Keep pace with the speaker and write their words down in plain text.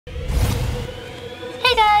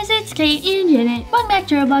Hey guys, it's Kate and Janet. Welcome back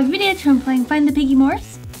to our Roblox video. Today I'm playing Find the Piggy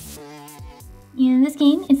Morphs. And this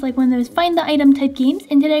game is like one of those find the item type games.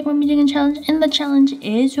 And today we're going to be doing a challenge. And the challenge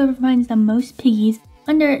is whoever finds the most piggies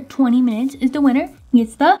under 20 minutes is the winner.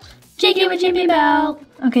 Gets the JK with JP belt.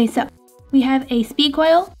 Okay, so we have a speed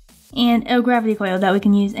coil and a gravity coil that we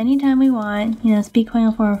can use anytime we want. You know, speed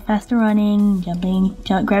coil for faster running, jumping,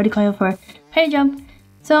 gravity coil for higher jump.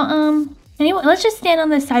 So, anyway, let's just stand on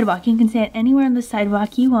the sidewalk. You can stand anywhere on the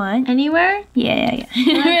sidewalk you want. Anywhere? Yeah.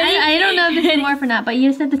 I don't know if this is morph or not, but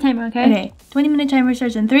you set the timer, okay? Okay, 20-minute timer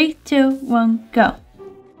starts in 3, 2, 1, go.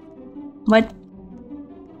 What?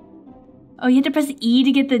 Oh, you have to press E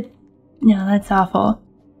to get the... No, that's awful.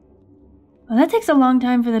 Oh, that takes a long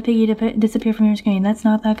time for the piggy to disappear from your screen. That's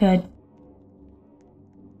not that good.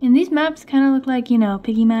 And these maps kind of look like, you know,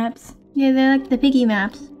 piggy maps. Yeah, they're like the piggy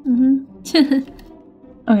maps. Mm-hmm.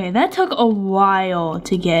 Okay, that took a while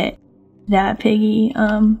to get that piggy.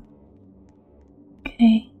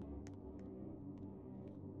 Okay.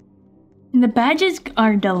 And the badges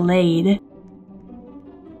are delayed.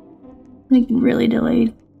 Like, really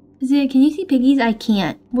delayed. Zia, can you see piggies? I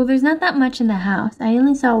can't. Well, there's not that much in the house. I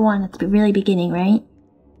only saw one at the really beginning, right?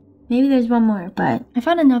 Maybe there's one more, but... I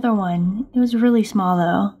found another one. It was really small,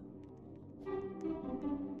 though.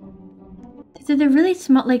 So they're really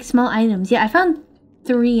small, like small items. Yeah, I found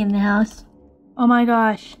 3 in the house. Oh my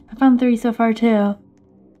gosh. I found 3 so far, too.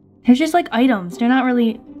 They're just like items. They're not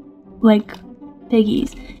really, like,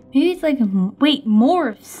 piggies. Maybe it's like, wait,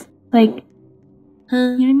 morphs. Like, huh?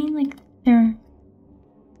 You know what I mean? Like, they're...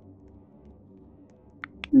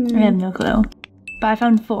 I have no clue. But I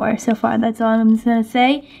found 4 so far. That's all I'm just gonna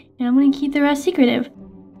say. And I'm gonna keep the rest secretive.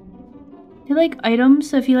 They're like items,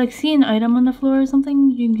 so if you like see an item on the floor or something,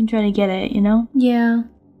 you can try to get it, you know? Yeah.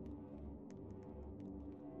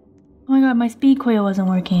 Oh my god, my speed coil wasn't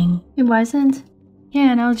working. It wasn't?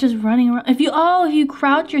 Yeah, and I was just running around. If you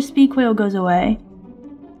crouch, your speed coil goes away.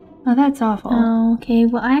 Oh, that's awful. Oh, okay.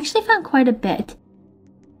 Well, I actually found quite a bit.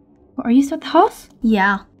 Are you still at the house?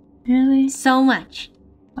 Yeah. Really? So much.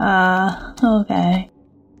 Okay.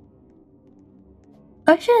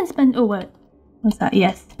 I shouldn't spend... Oh, what? What's that?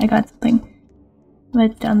 Yes, I got something. But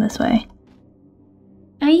it's down this way.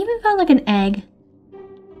 I even found like an egg.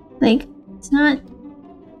 Like, it's not...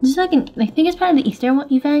 Just like an... I think it's part of the Easter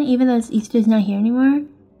event, even though Easter's not here anymore.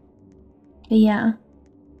 But yeah.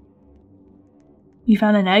 You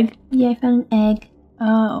found an egg? Yeah, I found an egg.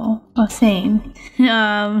 Oh, same.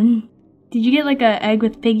 Did you get like an egg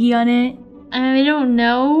with piggy on it? I don't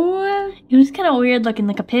know. It was kind of weird looking,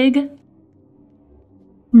 like a pig.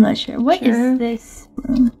 I'm not sure. What is this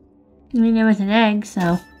room? I mean, there was an egg,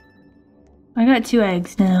 so... I got 2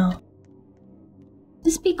 eggs now.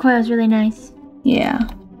 The speed coil is really nice. Yeah.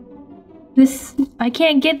 This... I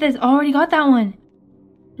can't get this. I already got that one.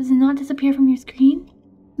 Does it not disappear from your screen?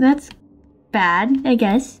 That's bad, I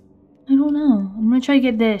guess. I don't know. I'm gonna try to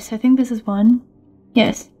get this. I think this is one.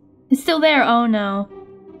 Yes. It's still there. Oh no.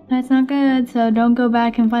 That's not good, so don't go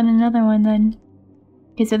back and find another one then.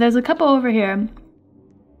 Okay, so there's a couple over here.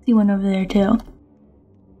 See one over there too.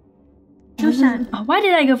 Oh, why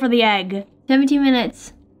did I go for the egg? 17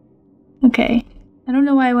 minutes. Okay. I don't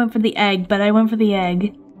know why I went for the egg, but I went for the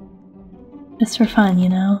egg. Just for fun, you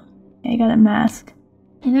know? Okay, I got a mask.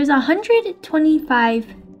 And there's 125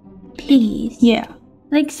 piggies. Yeah.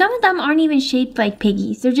 Like, some of them aren't even shaped like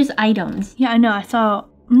piggies. They're just items. Yeah, I know.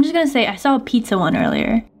 I'm just gonna say, I saw a pizza one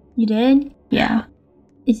earlier. You did? Yeah.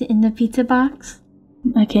 Is it in the pizza box?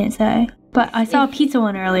 I can't say. But I saw a pizza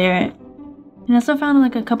one earlier. And I also found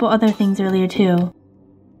like a couple other things earlier too.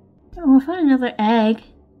 Oh, I found another egg.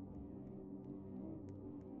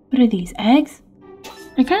 What are these? Eggs?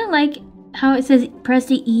 I kind of like how it says press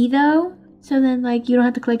the E though. So then like you don't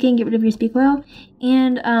have to click it and get rid of your speed coil.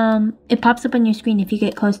 And it pops up on your screen if you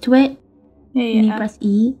get close to it. Yeah. And you press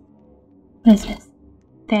E. What is this?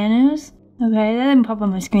 Thanos? Okay, that didn't pop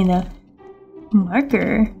on my screen though.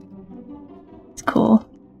 Marker. It's cool.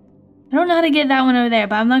 I don't know how to get that one over there,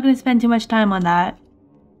 but I'm not going to spend too much time on that.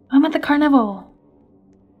 I'm at the carnival.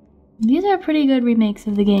 These are pretty good remakes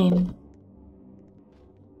of the game.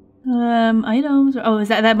 Items. Oh, is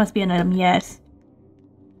that must be an item? Yes.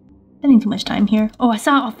 Spending too much time here. Oh, I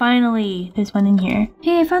saw. Oh, finally, there's one in here.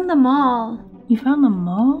 Hey, I found the mall. You found the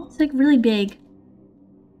mall? It's like really big.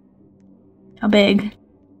 How big?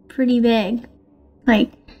 Pretty big.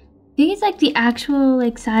 Like, I think it's like the actual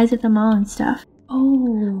like size of the mall and stuff.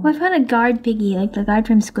 Oh. I found a guard piggy, like the guard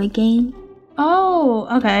from Squid Game. Oh,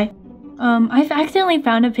 okay. I've accidentally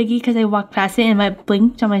found a piggy because I walked past it and it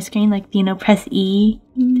blinked on my screen, like, you know, press E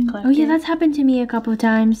to collect Oh yeah, it. that's happened to me a couple of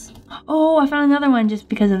times. Oh, I found another one just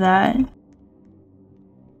because of that.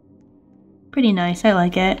 Pretty nice. I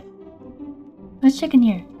like it. Let's check in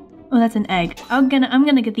here. Oh, that's an egg. I'm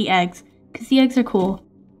gonna get the eggs because the eggs are cool.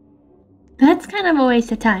 That's kind of a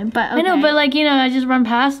waste of time, but okay. I know, but like, you know, I just run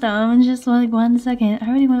past them and just like 1 second. I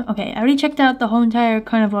already checked out the whole entire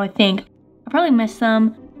carnival, I think. I probably missed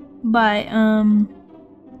some, but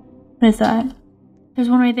what is that? There's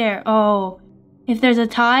one right there. Oh, if there's a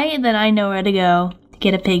tie, then I know where to go to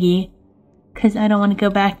get a piggy. Because I don't want to go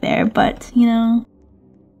back there, but, you know,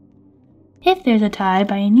 if there's a tie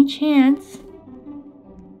by any chance,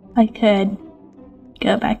 I could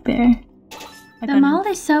go back there. The mall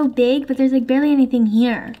is so big, but there's like barely anything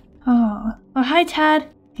here. Oh, hi, Tad.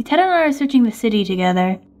 Hey, Tad and I are searching the city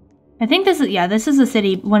together. I think this is the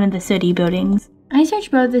city, one of the city buildings. I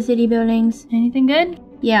searched both the city buildings. Anything good?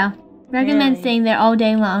 Yeah. Recommend Really? staying there all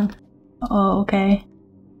day long. Oh, okay.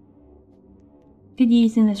 Could you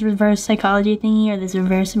using this reverse psychology thingy or this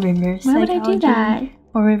reverse psychology? Why would I do that?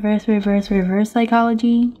 Or reverse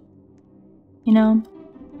psychology? You know?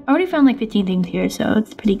 I already found like 15 things here, so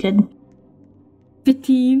it's pretty good.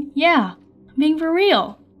 15? Yeah. I'm being for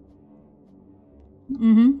real.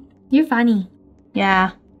 You're funny.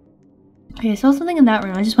 Yeah. Okay, I saw something in that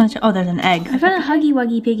room. I just want to check. Oh, there's an egg. I found a Huggy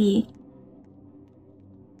Wuggy Piggy.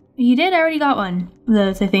 You did? I already got one of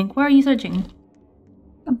those, I think. Where are you searching?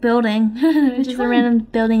 A building. It's just a random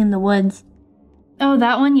building in the woods. Oh,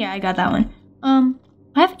 that one? Yeah, I got that one. I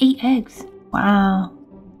have 8 eggs. Wow.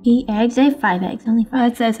 8 eggs? I have 5 eggs. Only 5. Oh,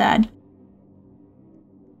 that's so sad.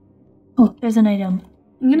 Oh, there's an item.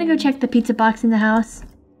 I'm gonna go check the pizza box in the house.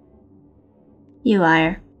 You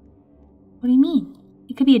liar. What do you mean?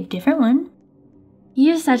 It could be a different one.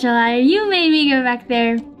 You're such a liar. You made me go back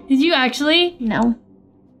there. Did you actually? No.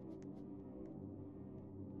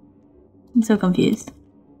 I'm so confused.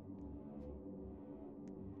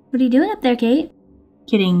 What are you doing up there, Kate?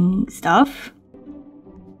 Getting stuff?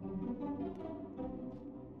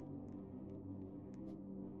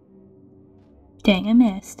 Dang, I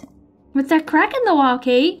missed. What's that crack in the wall,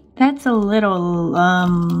 Kate? That's a little,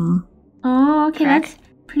 Oh, okay, crack. that's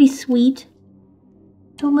pretty sweet.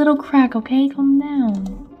 It's a little crack, okay? Calm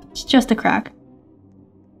down. It's just a crack.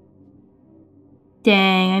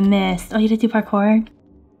 Dang, I missed. Oh, you did do parkour?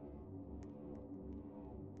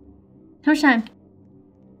 How much time?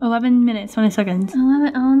 11 minutes, 20 seconds.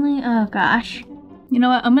 11 only? Oh, gosh. You know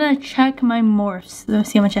what? I'm gonna check my morphs. Let's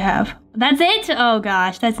see how much I have. That's it? Oh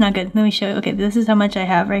gosh, that's not good. Let me show you. Okay, this is how much I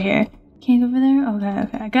have right here. Can you go over there?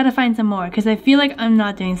 Okay. I gotta find some more because I feel like I'm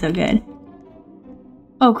not doing so good.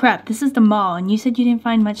 Oh crap, this is the mall and you said you didn't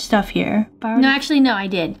find much stuff here. No, actually, no, I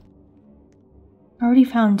did. I already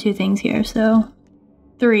found 2 things here, so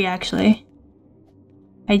 3 actually.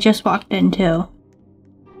 I just walked in too.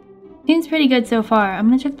 Seems pretty good so far. I'm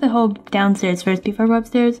gonna check the whole downstairs first before I go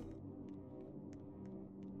upstairs.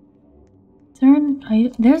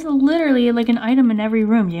 There's literally like an item in every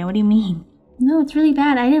room, Jay. What do you mean? No, it's really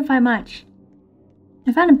bad. I didn't find much.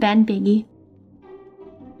 I found a Ben Piggy.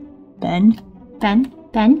 Ben? Ben?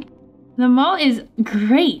 The mall is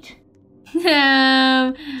great.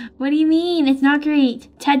 What do you mean? It's not great.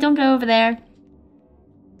 Ted, don't go over there.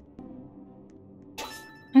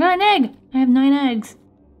 I got an egg. I have 9 eggs.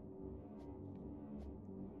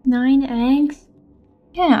 9 eggs?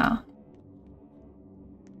 Yeah.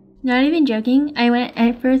 Not even joking. I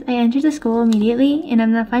entered the school immediately and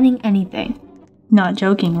I'm not finding anything. Not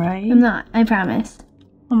joking, right? I'm not, I promise.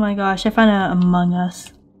 Oh my gosh, I found a Among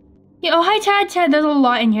Us. Yeah, oh hi Chad, there's a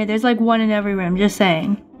lot in here. There's like 1 in every room, just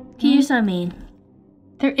saying. You're so mean.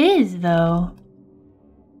 There is, though.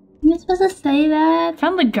 You're supposed to say that?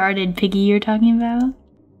 Found the guarded piggy you're talking about.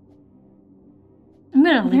 I'm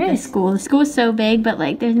gonna leave this school. The school is so big, but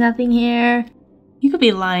like there's nothing here. You could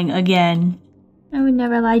be lying again. I would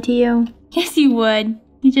never lie to you. Yes, you would.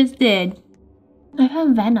 You just did. I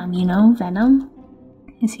found Venom, you know? Venom?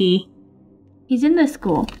 Is he? He's in the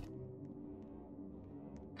school.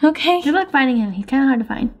 Okay. Good luck finding him. He's kind of hard to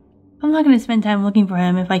find. I'm not going to spend time looking for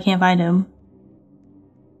him if I can't find him.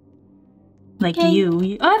 Like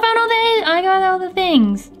you. Oh, I got all the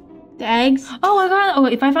things. The eggs? Oh,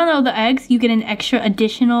 if I found all the eggs, you get an extra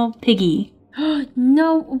additional piggy.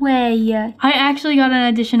 No way. I actually got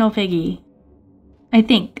an additional piggy. I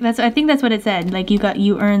think that's what it said. Like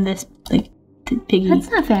you earned this like piggy. That's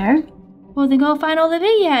not fair. Well, then go find all the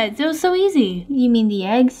piggy heads. It was so easy. You mean the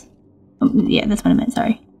eggs? Yeah, that's what I meant.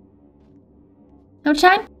 Sorry. No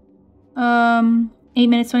time? 8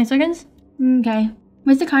 minutes 20 seconds. Okay.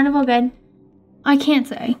 Was the carnival good? I can't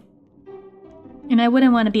say. And I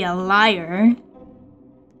wouldn't want to be a liar.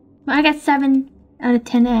 Well, I got 7 out of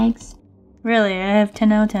 10 eggs. Really, I have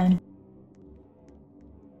 10 out of 10.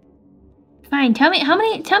 Fine. Tell me how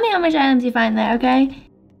much items you find there, okay?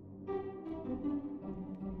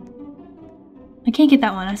 I can't get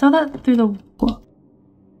that one. I saw that through the wall.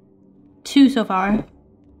 2 so far.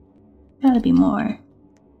 Gotta be more.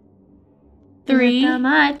 3. Not that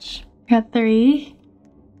much. Got 3.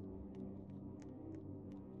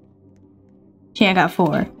 Okay, I got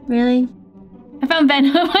 4. Really? I found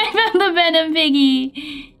Venom. I found the Venom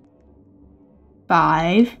Piggy.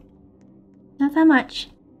 5. Not that much.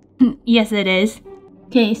 Yes, it is.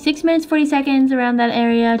 Okay, 6 minutes 40 seconds around that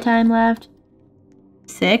area. Time left.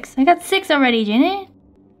 6. I got 6 already, Janet.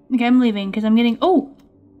 Okay, I'm leaving because I'm getting. Oh!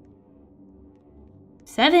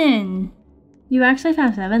 7. You actually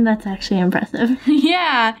found 7? That's actually impressive.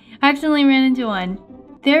 Yeah, I accidentally ran into one.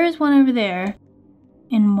 There is one over there.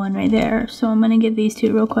 And one right there. So I'm gonna get these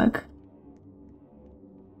 2 real quick.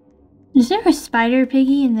 Is there a spider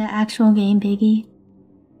piggy in the actual game piggy?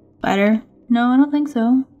 Spider? No, I don't think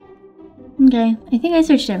so. Okay, I think I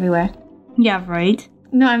searched everywhere. Yeah, right.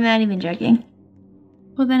 No, I'm not even joking.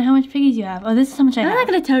 Well, then how much piggies you have? Oh, this is how much I have. I'm not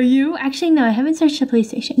gonna tell you. Actually, no, I haven't searched the police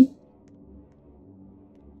station.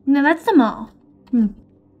 No, that's the mall.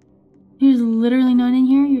 There's literally none in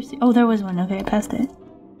here? Oh, there was one. Okay, I passed it.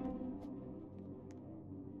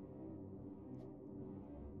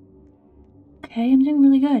 Okay, I'm doing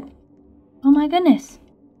really good. Oh my goodness.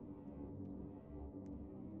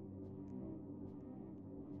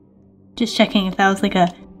 Just checking if that was like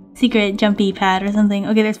a secret jumpy pad or something.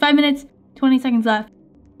 Okay, there's 5 minutes, 20 seconds left.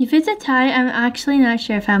 If it's a tie, I'm actually not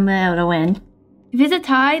sure if I'm able to win. If it's a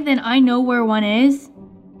tie, then I know where one is.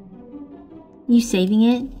 You saving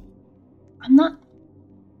it? I'm not.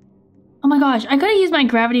 Oh my gosh, I could have used my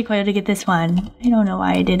gravity coil to get this one. I don't know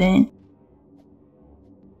why I didn't.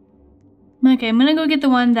 Okay, I'm gonna go get the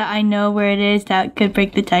one that I know where it is that could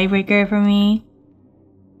break the tiebreaker for me.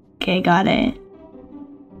 Okay, got it.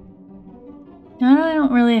 No, I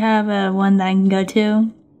don't really have a one that I can go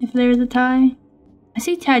to if there's a tie. I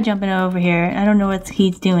see Tad jumping over here. I don't know what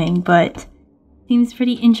he's doing, but seems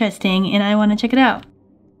pretty interesting and I want to check it out.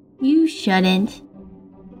 You shouldn't.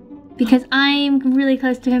 Because I'm really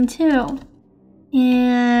close to him too.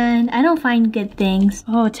 And I don't find good things.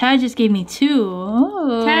 Oh, Tad just gave me 2.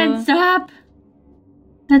 Oh. Tad, stop!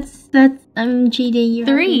 I'm cheating. You're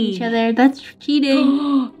 3. each other. That's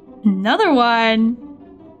cheating. Another one.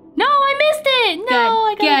 No, I missed it. No,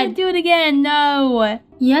 I gotta do it again. No.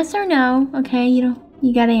 Yes or no? Okay, you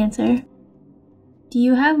gotta answer. Do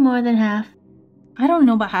you have more than half? I don't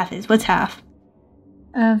know what half is. What's half?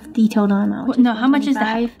 Of the total amount. No, how much is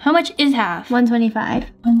that? How much is half?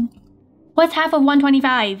 125. What's half of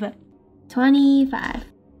 125? 25.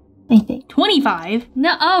 I think. 25?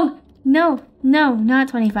 No, oh, no, not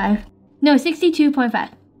 25. No, 62.5.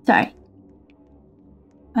 Sorry.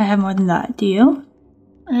 I have more than that. Do you?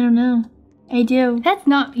 I don't know. I do. That's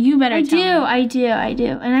not, you better tell me. I do.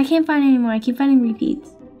 And I can't find any more. I keep finding repeats.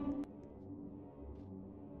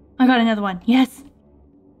 I got another one. Yes.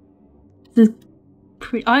 This is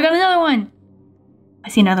pretty. Oh, I got another one. I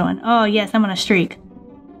see another one. Oh, yes, I'm on a streak.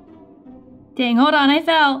 Dang, hold on, I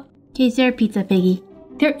fell. Okay, is there a pizza piggy?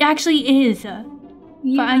 There actually is. But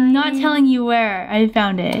I'm not telling you where I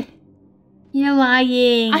found it. You're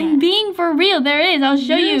lying. I'm being for real. There is. I'll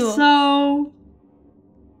show you.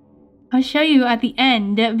 I'll show you at the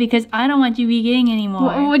end because I don't want you to be getting any more.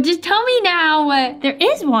 Well, just tell me now. There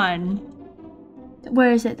is one.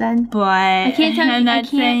 Where is it then? But I can't tell you. I'm not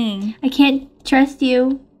saying. I can't trust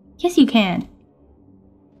you. Yes, you can.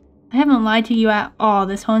 I haven't lied to you at all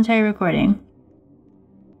this whole entire recording.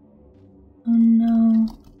 Oh no.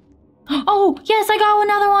 Oh, yes, I got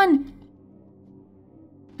another one.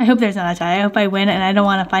 I hope there's not a tie. I hope I win and I don't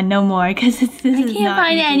want to find no more because this is not I can't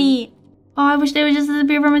find easy. any. Oh, I wish they would just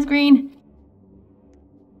disappear from my screen.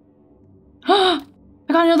 I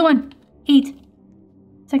got another one. 8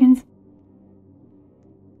 seconds.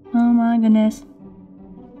 Oh my goodness.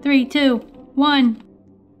 3, 2, 1.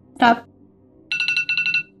 Stop.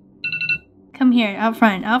 Come here, out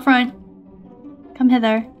front, out front. Come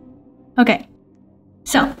hither. Okay.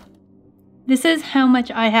 So, this is how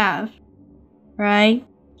much I have. Right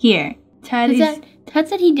here. Tad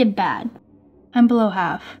said he did bad. I'm below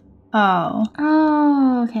half. Oh.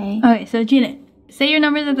 Oh, okay. Okay, so Gina, say your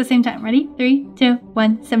numbers at the same time. Ready? 3, 2,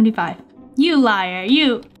 1, 75. You liar,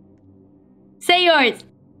 you. Say yours.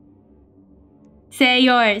 Say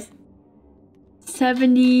yours.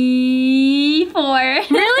 74.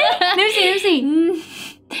 Really? Let me see.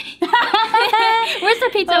 Where's the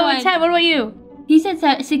pizza one? Chad, what about you? He said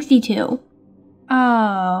 62.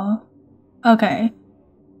 Oh. Okay.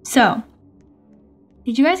 So,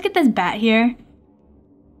 did you guys get this bat here?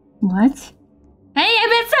 What? Hey,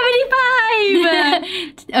 I'm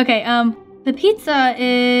Okay, the pizza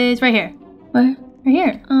is right here. Where? Right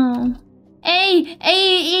here. Oh.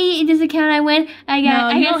 Hey, does it count? I win. I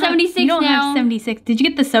got 76 you don't now. have 76. Did you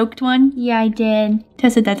get the soaked one? Yeah, I did.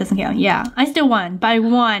 Tessa, that doesn't count. Yeah, I still won by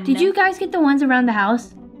 1. Did you guys get the ones around the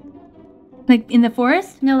house? Like in the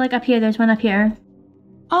forest? No, like up here. There's one up here.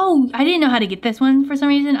 Oh, I didn't know how to get this one for some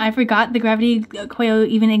reason. I forgot the gravity coil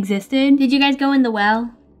even existed. Did you guys go in the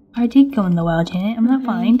well? I did go in the well, Janet. I'm not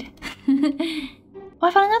blind. Oh,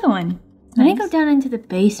 I found another one. I didn't go down into the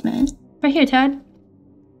basement. Right here, Ted.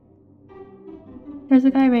 There's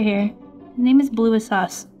a guy right here. His name is Blue as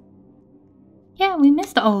Sauce. Yeah, we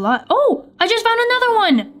missed a lot. Oh, I just found another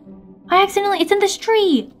one. It's in this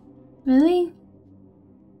tree. Really?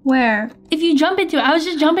 Where? If you jump into it, I was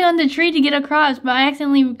just jumping on the tree to get across, but I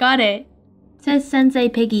accidentally got it. It says Sensei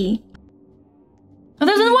Piggy. Oh,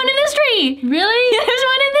 there's one in this tree. Really? Yeah, there's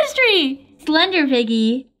one in this tree. Slender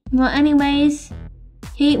Piggy. Well, anyways,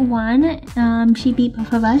 Kate won. She beat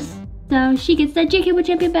both of us. So she gets that JK with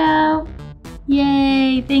Champion Bell.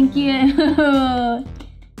 Yay, thank you.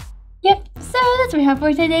 Yep, so that's what we have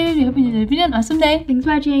for today. We hope you enjoyed the video. An awesome day. Thanks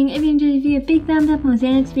for watching. If you enjoyed the video, big thumbs up and we'll see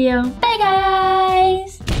you next video. Bye,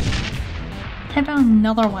 guys. I found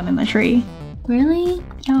another one in the tree. Really?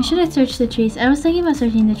 Oh. I should have searched the trees. I was thinking about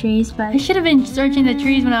searching the trees, but I should have been searching the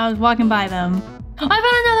trees when I was walking by them. I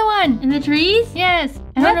found another one! In the trees? Yes.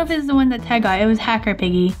 I don't know if it's the one that Ted got. It was Hacker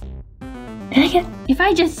Piggy. Did I get... If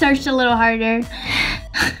I just searched a little harder.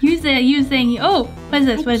 You saying... Oh, what is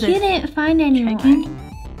this? What is this? I couldn't find anyone.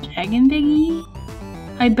 Dragon Piggy?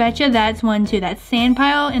 I bet you that's one too. That sand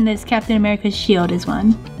pile and this Captain America's shield is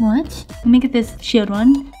one. What? Let me get this shield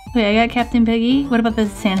one. Okay, I got Captain Piggy. What about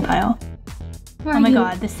this sand pile? Where oh my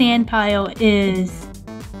god, the sand pile is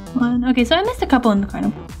one. Okay, so I missed a couple in the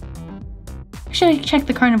carnival. I should have checked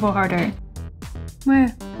the carnival harder.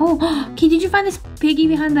 Where? Oh, okay, did you find this piggy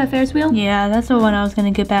behind the Ferris wheel? Yeah, that's the one I was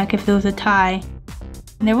gonna get back if there was a tie.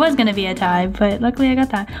 And there was gonna be a tie, but luckily I got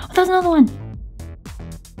that. Oh, there's another one.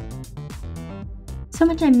 So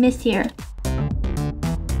much I missed here.